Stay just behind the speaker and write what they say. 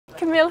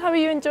Camille, how are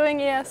you enjoying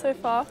Hyères so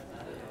far?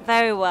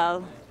 Very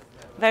well,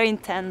 very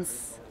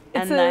intense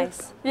and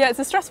nice. Yeah, it's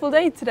a stressful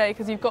day today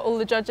because you've got all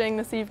the judging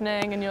this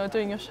evening and you're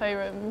doing your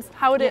showrooms.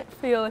 How would it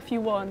feel if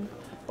you won?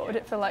 What would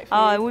it feel like for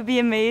you? Oh, it would be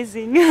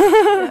amazing.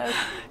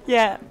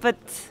 Yeah, but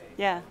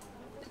yeah.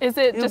 It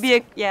would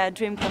be a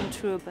dream come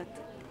true, but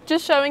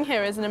just showing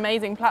here is an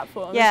amazing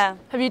platform. Yeah.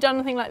 Have you done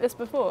anything like this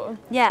before?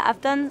 Yeah,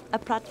 I've done a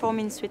platform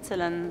in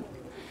Switzerland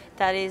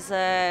that is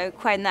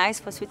quite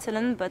nice for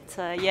Switzerland, but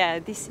yeah,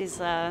 this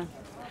is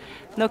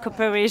no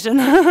comparison.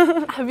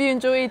 Have you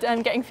enjoyed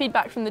getting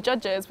feedback from the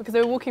judges, because they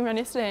were walking around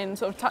yesterday and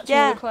sort of touching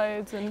all the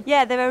clothes? And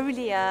yeah, they were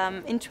really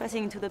interested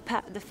into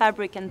the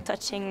fabric and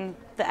touching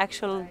the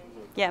actual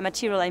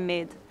material I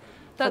made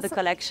for the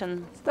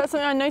collection. That's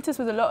something I noticed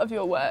with a lot of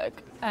your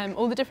work.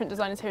 All the different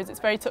designers here, it's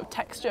very sort of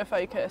texture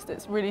focused.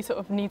 It's really sort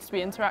of needs to be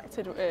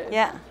interacted with.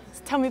 Yeah.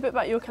 So tell me a bit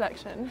about your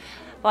collection.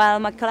 Well,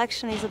 my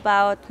collection is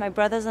about my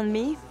brothers and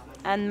me,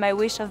 and my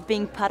wish of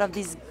being part of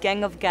this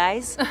gang of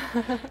guys.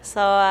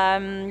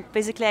 So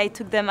basically I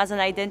took them as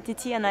an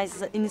identity and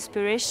as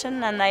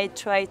inspiration, and I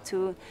try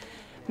to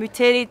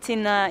mutate it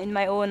in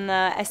my own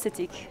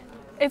aesthetic.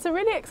 It's a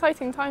really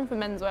exciting time for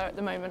menswear at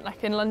the moment,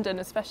 like in London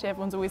especially.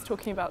 Everyone's always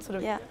talking about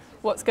sort of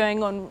what's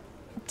going on.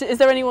 Is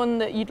there anyone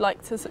that you'd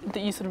like to,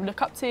 that you sort of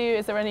look up to?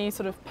 Is there any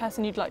sort of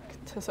person you'd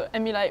like to sort of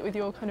emulate with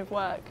your kind of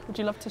work? Would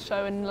you love to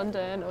show in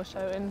London or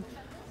show in?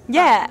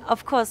 Yeah,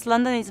 of course.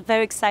 London is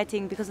very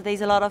exciting because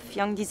there's a lot of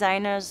young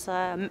designers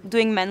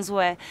doing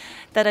menswear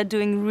that are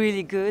doing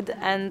really good,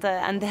 and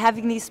they're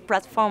having this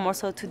platform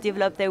also to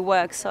develop their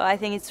work. So I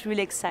think it's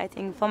really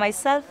exciting. For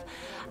myself,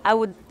 I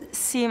would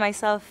see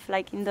myself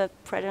like in the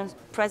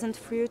present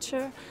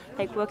future,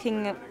 like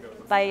working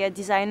by a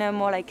designer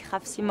more like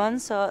Raf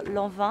Simons or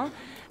Lanvin,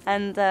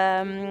 and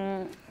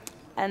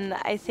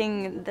I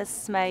think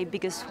that's my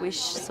biggest wish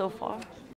so far.